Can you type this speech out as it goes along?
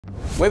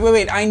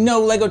Wait, I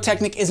know LEGO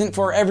Technic isn't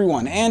for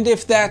everyone, and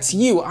if that's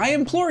you, I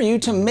implore you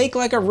to make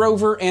like a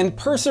rover and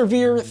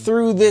persevere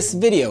through this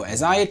video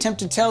as I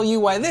attempt to tell you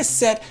why this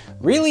set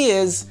really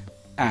is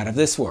out of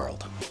this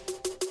world.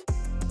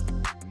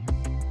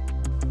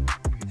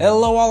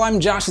 Hello all, I'm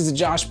Josh, this is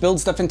Josh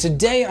Builds Stuff, and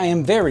today I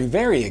am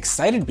very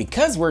excited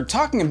because we're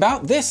talking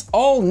about this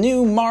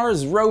all-new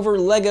Mars Rover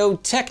LEGO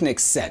Technic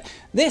set.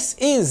 This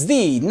is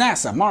the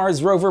NASA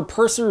Mars Rover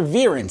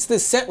Perseverance.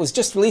 This set was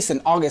just released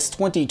in August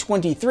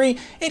 2023.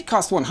 It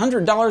costs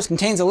 $100,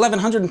 contains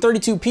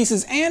 1,132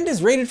 pieces, and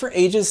is rated for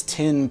ages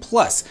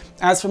 10+.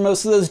 As for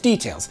most of those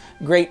details,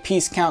 great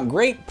piece count,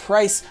 great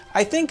price.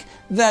 I think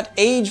that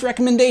age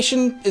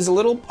recommendation is a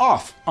little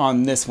off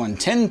on this one.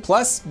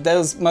 10+,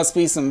 those must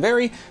be some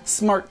very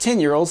smart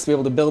 10-year-olds to be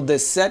able to build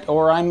this set,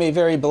 or I'm a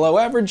very below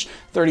average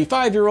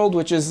 35-year-old,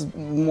 which is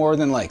more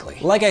than likely.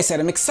 Like I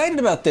said, I'm excited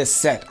about this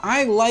set.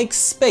 I like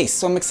space,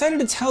 so I'm excited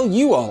to tell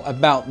you all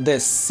about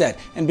this set.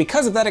 And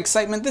because of that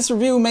excitement, this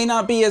review may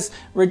not be as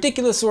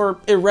ridiculous or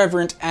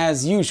irreverent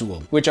as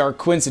usual, which are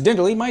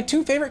coincidentally my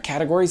two favorite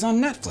categories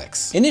on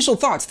Netflix. Initial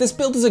thoughts: this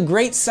build is a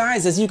great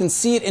size. As you can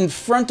see it in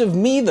front of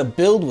me, the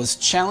build was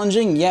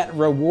challenging yet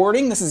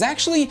rewarding. This is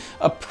actually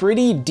a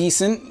pretty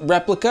decent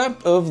replica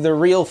of the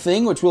real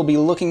thing, which we'll be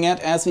looking at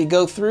as we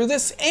go through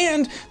this,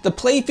 and the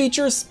play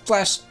features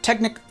 /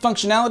 Technic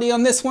functionality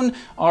on this one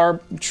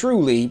are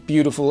truly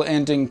beautiful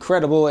and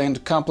incredible and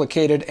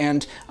complicated,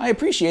 and I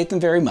appreciate them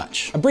very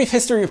much. A brief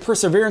history of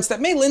Perseverance that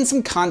may lend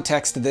some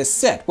context to this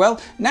set. Well,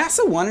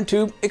 NASA wanted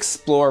to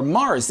explore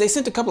Mars. They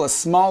sent a couple of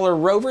smaller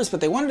rovers, but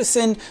they wanted to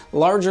send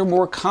larger,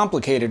 more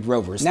complicated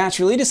rovers.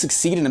 Naturally, to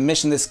succeed in a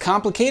mission this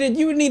complicated,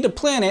 you would need to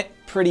plan it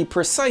pretty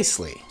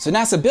precisely. So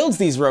NASA builds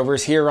these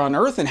rovers here on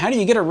Earth, and how do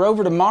you get a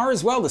rover to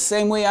Mars? Well, the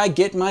same way I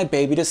get my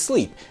baby to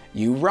sleep.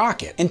 You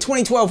rock it. In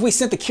 2012, we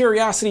sent the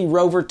Curiosity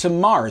rover to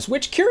Mars,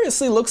 which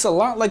curiously looks a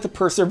lot like the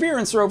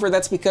Perseverance rover.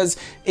 That's because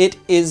it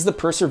is the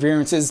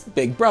Perseverance's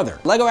big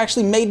brother. LEGO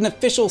actually made an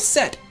official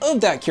set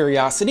of that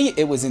Curiosity.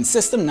 It was in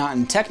system, not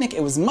in Technic.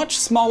 It was much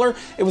smaller.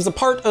 It was a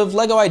part of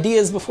LEGO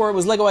Ideas before it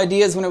was LEGO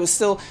Ideas, when it was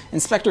still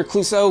Inspector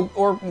Clouseau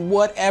or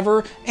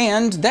whatever,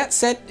 and that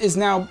set is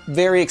now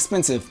very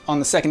expensive on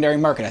the secondary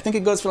market. I think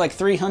it goes for like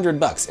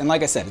 $300, and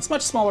like I said, it's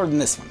much smaller than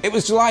this one. It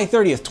was July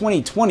 30th,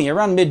 2020,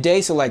 around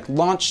midday, so like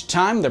launch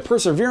time. The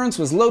Perseverance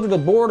was loaded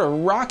aboard a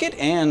rocket,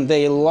 and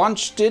they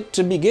launched it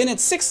to begin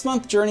its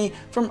 6-month journey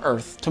from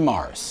Earth to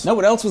Mars. Know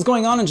what else was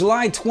going on in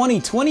July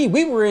 2020?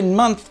 We were in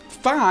month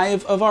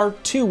 5 of our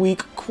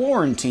 2-week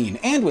quarantine,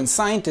 and when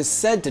scientists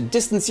said to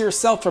distance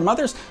yourself from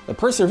others, the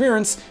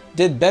Perseverance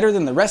did better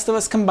than the rest of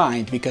us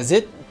combined, because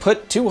it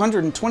put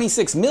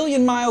 226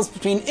 million miles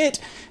between it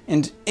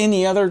and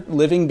any other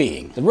living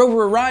being. The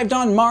rover arrived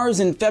on Mars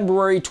in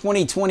February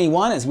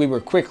 2021 as we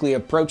were quickly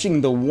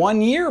approaching the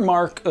 1-year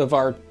mark of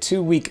our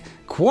 2-week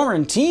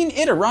quarantine.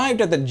 It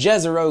arrived at the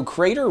Jezero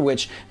crater,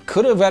 which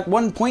could have at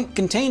one point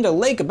contained a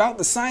lake about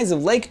the size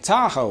of Lake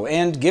Tahoe,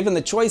 and given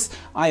the choice,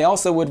 I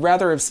also would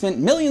rather have spent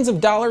millions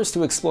of dollars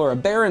to explore a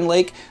barren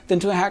lake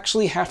than to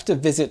actually have to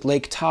visit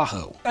Lake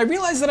Tahoe. I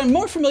realized that I'm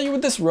more familiar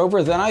with this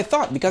rover than I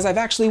thought, because I've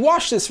actually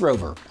washed this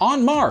rover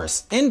on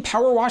Mars in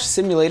Power Wash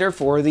Simulator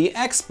for the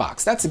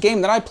Xbox. That's a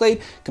game that I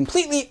played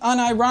completely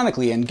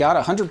unironically and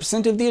got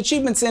 100% of the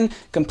achievements in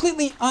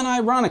completely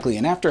unironically,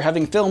 and after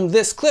having filmed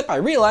this clip, I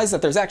realized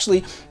that there's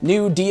actually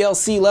new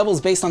DLC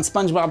levels based on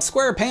SpongeBob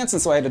SquarePants,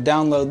 and so I had to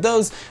download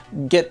those,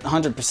 get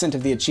 100%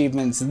 of the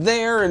achievements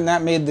there, and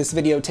that made this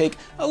video take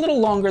a little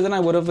longer than I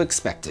would have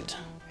expected.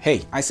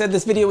 Hey, I said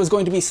this video was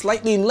going to be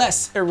slightly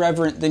less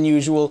irreverent than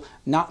usual,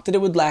 not that it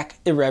would lack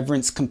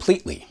irreverence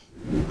completely.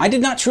 I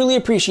did not truly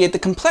appreciate the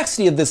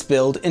complexity of this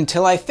build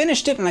until I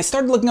finished it and I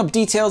started looking up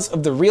details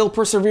of the real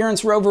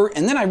Perseverance rover,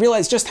 and then I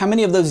realized just how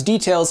many of those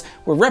details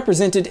were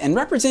represented, and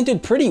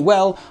represented pretty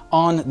well,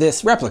 on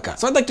this replica.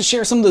 So I'd like to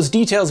share some of those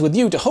details with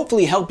you to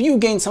hopefully help you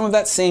gain some of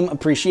that same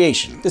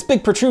appreciation. This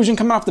big protrusion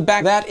coming off the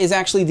back, that is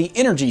actually the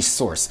energy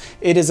source.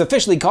 It is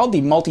officially called the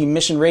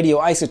Multi-Mission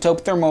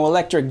Radioisotope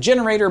Thermoelectric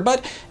Generator,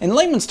 but in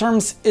layman's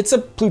terms, it's a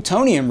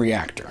plutonium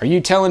reactor. Are you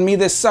telling me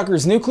this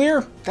sucker's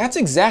nuclear? That's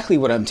exactly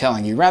what I'm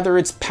telling you. Rather,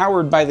 it's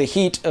powered by the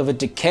heat of a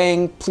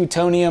decaying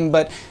plutonium,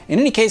 but in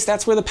any case,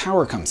 that's where the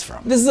power comes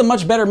from. This is a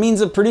much better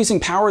means of producing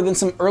power than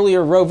some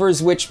earlier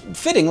rovers, which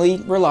fittingly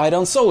relied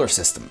on solar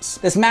systems.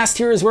 This mast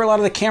here is where a lot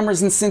of the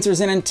cameras and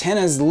sensors and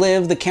antennas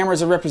live. The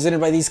cameras are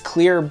represented by these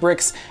clear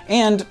bricks,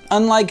 and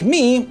unlike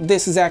me,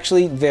 this is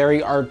actually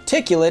very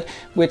articulate,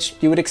 which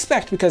you would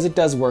expect because it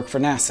does work for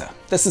NASA.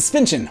 The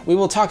suspension, we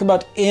will talk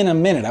about in a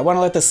minute. I want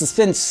to let the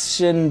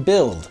suspension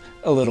build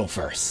a little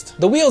first.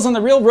 The wheels on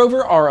the real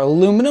rover are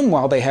aluminum,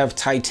 while they have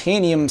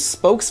titanium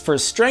spokes for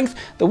strength.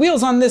 The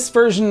wheels on this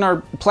version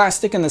are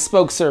plastic, and the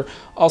spokes are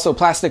also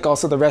plastic.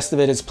 Also, the rest of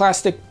it is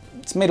plastic.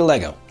 It's made of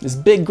Lego. This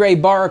big gray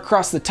bar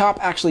across the top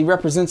actually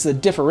represents the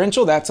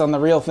differential. That's on the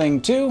real thing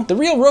too. The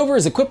real Rover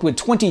is equipped with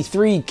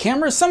 23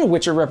 cameras, some of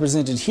which are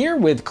represented here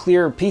with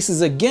clear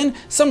pieces again.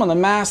 Some on the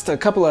mast, a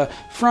couple of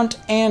front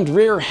and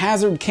rear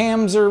hazard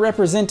cams are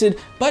represented.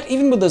 But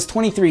even with those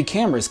 23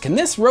 cameras, can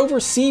this Rover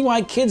see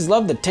why kids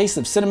love the taste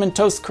of Cinnamon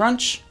Toast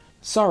Crunch?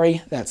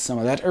 Sorry, that's some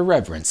of that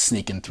irreverence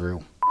sneaking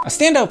through. A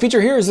standout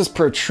feature here is this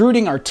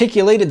protruding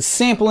articulated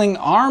sampling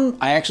arm.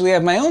 I actually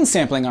have my own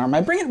sampling arm.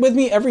 I bring it with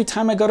me every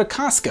time I go to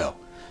Costco.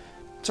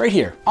 It's right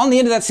here. On the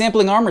end of that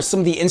sampling arm are some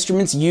of the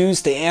instruments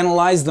used to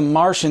analyze the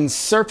Martian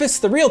surface.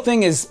 The real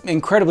thing is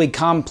incredibly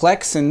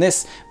complex, and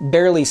this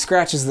barely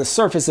scratches the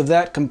surface of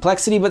that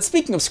complexity. But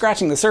speaking of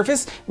scratching the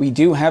surface, we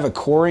do have a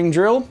coring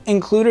drill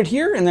included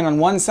here. And then on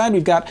one side,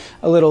 we've got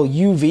a little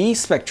UV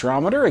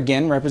spectrometer,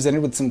 again,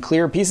 represented with some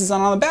clear pieces.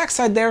 On the back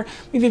side there,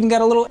 we've even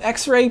got a little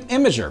X-ray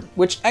imager,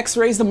 which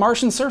X-rays the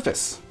Martian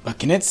surface. But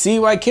can it see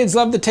why kids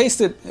love to taste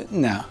it?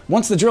 No.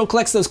 Once the drill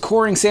collects those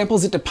coring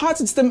samples, it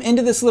deposits them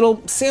into this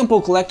little sample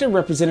collector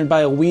represented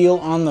by a wheel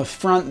on the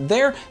front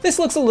there. This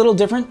looks a little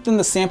different than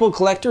the sample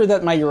collector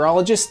that my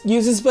urologist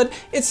uses, but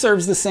it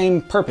serves the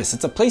same purpose.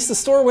 It's a place to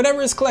store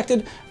whatever is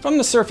collected from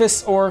the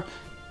surface or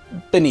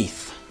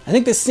beneath. I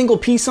think this single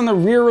piece on the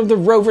rear of the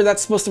Rover,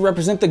 that's supposed to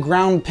represent the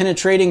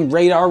ground-penetrating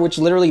radar, which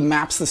literally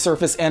maps the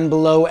surface and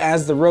below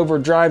as the Rover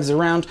drives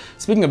around.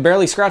 Speaking of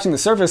barely scratching the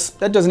surface,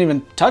 that doesn't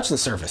even touch the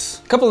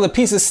surface. A couple of the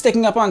pieces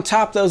sticking up on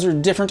top, those are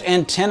different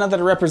antennae that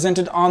are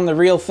represented on the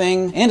real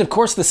thing. And of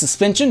course the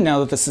suspension, now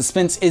that the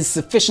suspense is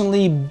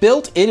sufficiently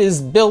built, it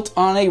is built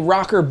on a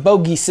rocker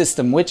bogie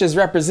system, which is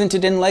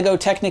represented in LEGO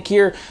Technic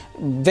here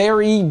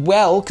very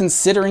well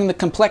considering the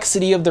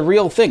complexity of the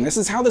real thing. This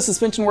is how the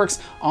suspension works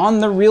on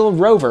the real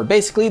Rover.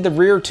 Basically, the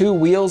rear two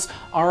wheels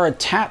are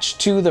attached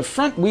to the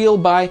front wheel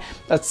by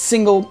a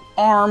single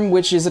arm,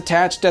 which is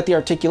attached at the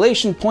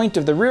articulation point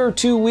of the rear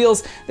two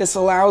wheels. This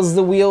allows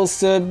the wheels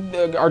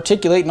to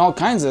articulate in all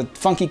kinds of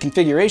funky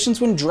configurations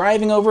when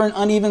driving over an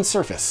uneven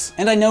surface.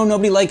 And I know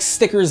nobody likes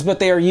stickers, but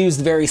they are used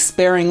very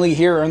sparingly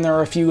here, and there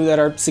are a few that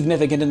are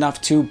significant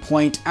enough to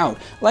point out.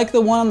 Like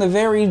the one on the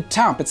very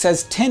top, it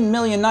says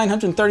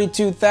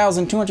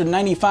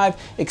 10,932,295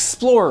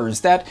 explorers.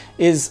 That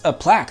is a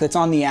plaque that's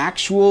on the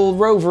actual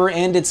Rover,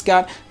 and it's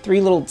got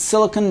 3 little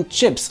silicon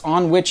chips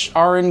on which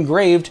are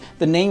engraved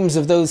the names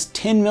of those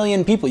 10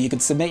 million people. You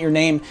could submit your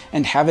name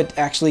and have it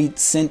actually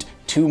sent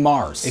to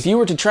Mars. If you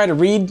were to try to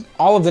read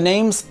all of the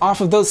names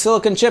off of those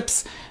silicon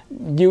chips,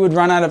 you would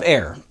run out of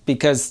air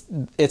because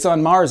it's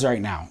on Mars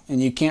right now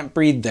and you can't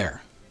breathe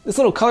there. This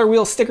little color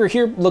wheel sticker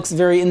here looks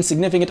very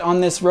insignificant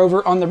on this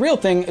Rover. On the real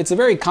thing, it's a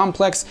very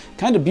complex,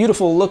 kind of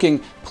beautiful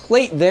looking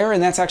plate there,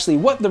 and that's actually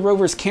what the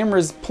Rover's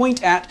cameras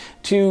point at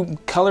to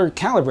color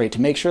calibrate,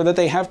 to make sure that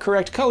they have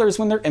correct colors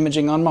when they're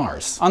imaging on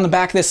Mars. On the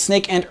back, this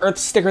snake and earth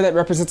sticker that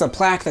represents a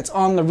plaque that's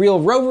on the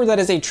real Rover that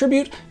is a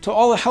tribute to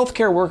all the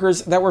healthcare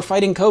workers that were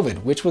fighting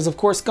COVID, which was of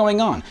course going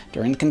on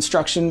during the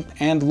construction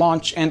and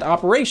launch and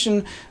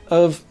operation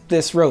of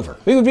this Rover.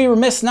 We would be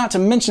remiss not to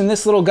mention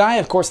this little guy,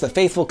 of course the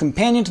faithful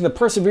companion to the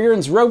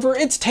Perseverance Rover.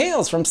 It's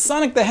Tails from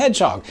Sonic the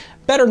Hedgehog,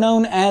 better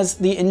known as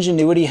the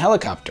Ingenuity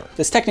helicopter.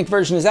 This Technic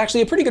version is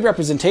actually a pretty good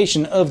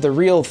representation of the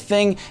real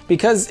thing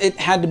because it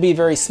had to be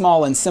very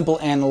small and simple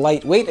and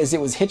lightweight as it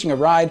was hitching a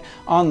ride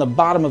on the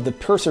bottom of the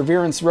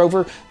Perseverance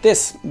Rover.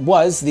 This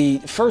was the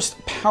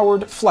first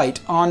powered flight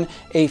on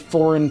a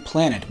foreign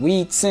planet.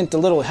 We sent a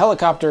little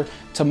helicopter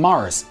to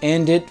Mars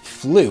and it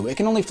flew. It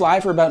can only fly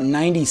for about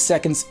 90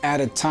 seconds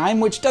at a time,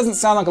 which doesn't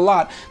sound like a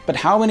lot, but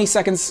how many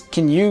seconds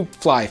can you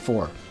fly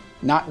for?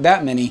 Not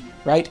that many,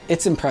 right?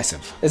 It's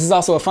impressive. This is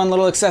also a fun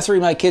little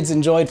accessory. My kids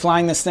enjoyed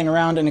flying this thing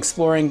around and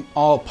exploring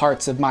all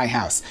parts of my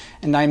house.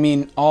 And I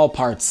mean all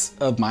parts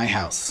of my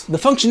house. The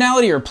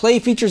functionality or play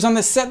features on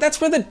this set,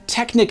 that's where the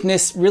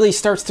Technicness really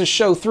starts to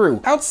show through.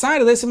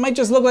 Outside of this, it might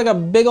just look like a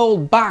big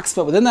old box,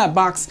 but within that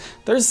box,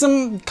 there's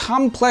some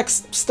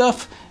complex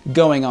stuff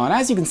going on.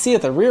 As you can see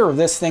at the rear of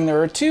this thing,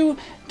 there are 2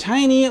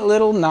 tiny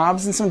little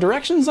knobs and some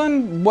directions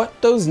on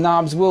what those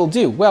knobs will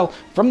do. Well,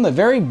 from the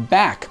very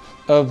back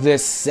of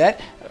this set,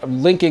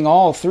 linking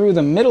all through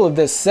the middle of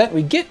this set,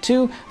 we get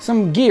to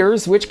some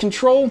gears which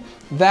control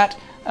that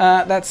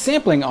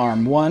sampling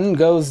arm. One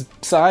goes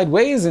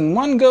sideways and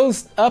one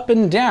goes up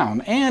and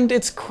down. And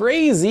it's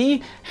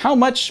crazy how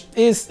much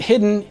is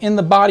hidden in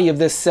the body of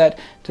this set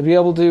to be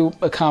able to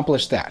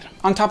accomplish that.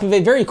 On top of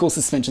a very cool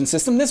suspension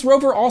system, this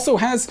Rover also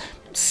has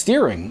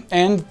steering,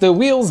 and the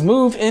wheels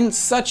move in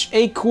such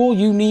a cool,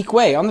 unique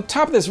way. On the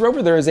top of this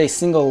Rover, there is a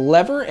single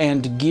lever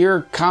and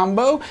gear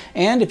combo,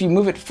 and if you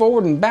move it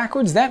forward and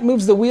backwards, that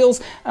moves the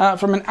wheels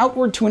from an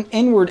outward to an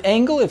inward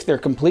angle. If they're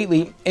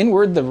completely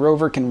inward, the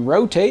Rover can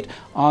rotate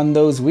on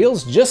those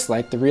wheels just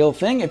like the real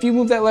thing. If you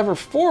move that lever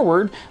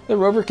forward, the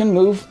Rover can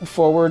move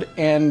forward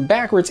and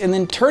backwards, and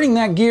then turning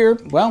that gear,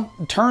 well,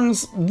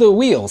 turns the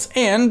wheels.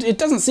 And it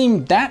doesn't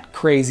seem that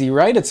crazy,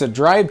 right? It's a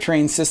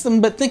drivetrain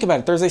system, but think about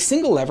it. There's a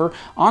single lever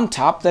on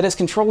top that is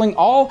controlling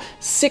all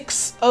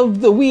 6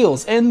 of the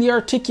wheels and the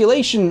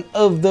articulation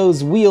of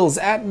those wheels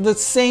at the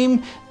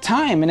same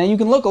time. And now you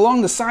can look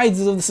along the sides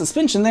of the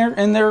suspension there,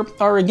 and there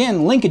are again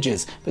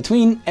linkages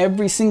between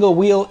every single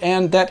wheel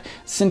and that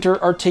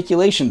center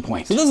articulation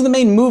point. So those are the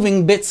main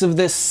moving bits of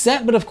this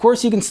set, but of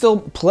course you can still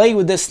play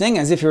with this thing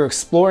as if you're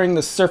exploring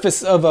the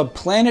surface of a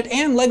planet,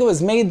 and LEGO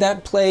has made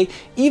that play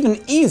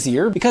even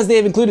easier because they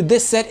have included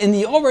this set in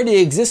the already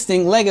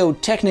existing LEGO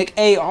Technic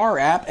AR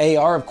app.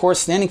 AR, of course,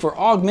 standing for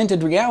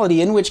augmented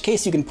reality, in which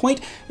case you can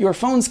point your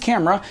phone's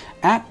camera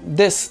at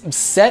this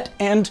set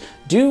and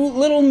do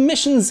little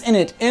missions in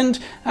it, and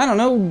I don't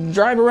know,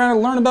 drive around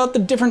and learn about the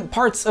different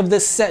parts of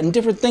this set and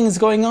different things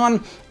going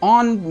on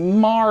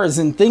Mars,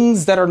 and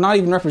things that are not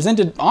even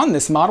represented on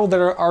this model that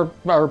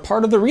are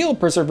part of the real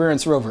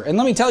Perseverance rover. And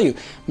let me tell you,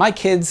 my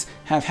kids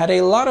have had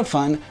a lot of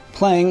fun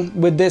playing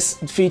with this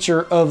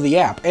feature of the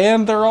app,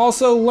 and they're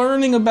also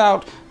learning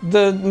about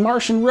the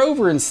Martian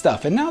rover and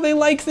stuff, and now they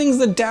like things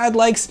that Dad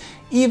likes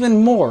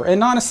even more,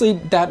 and honestly,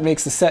 that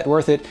makes the set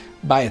worth it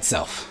by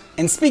itself.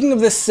 And speaking of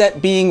this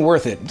set being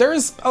worth it,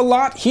 there's a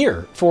lot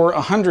here for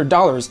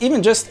 $100,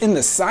 even just in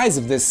the size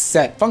of this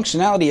set,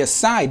 functionality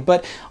aside,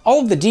 but all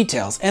of the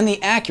details and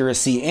the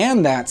accuracy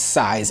and that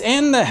size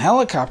and the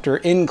helicopter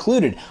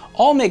included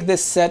all make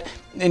this set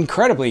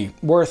incredibly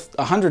worth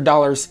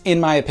 $100 in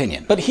my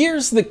opinion. But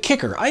here's the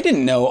kicker. I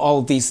didn't know all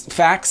of these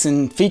facts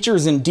and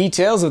features and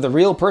details of the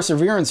real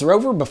Perseverance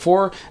rover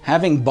before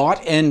having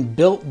bought and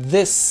built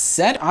this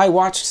set. I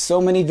watched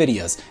so many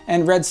videos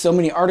and read so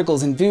many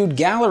articles and viewed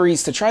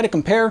galleries to try to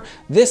compare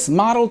this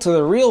model to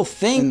the real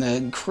thing,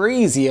 and the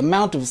crazy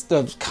amount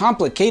of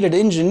complicated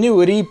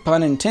ingenuity,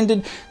 pun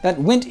intended, that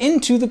went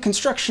into the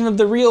construction of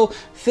the real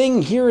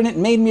thing here, and it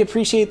made me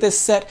appreciate this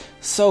set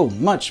so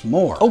much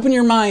more. Open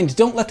your mind,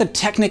 don't let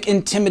the Technic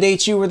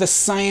intimidate you or the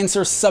science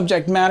or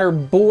subject matter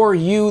bore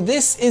you.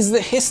 This is the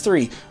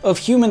history of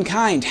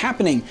humankind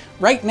happening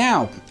right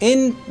now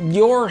in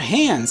your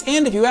hands.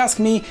 And if you ask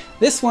me,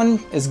 this one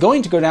is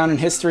going to go down in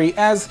history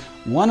as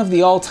one of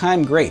the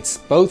all-time greats.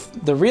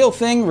 Both the real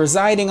thing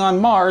residing on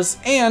Mars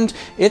and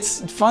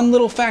its fun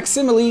little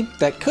facsimile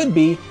that could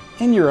be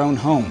in your own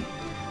home.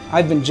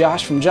 I've been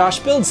Josh from Josh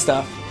Builds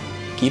Stuff.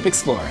 Keep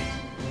exploring.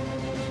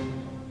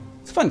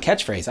 It's a fun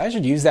catchphrase. I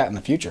should use that in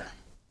the future.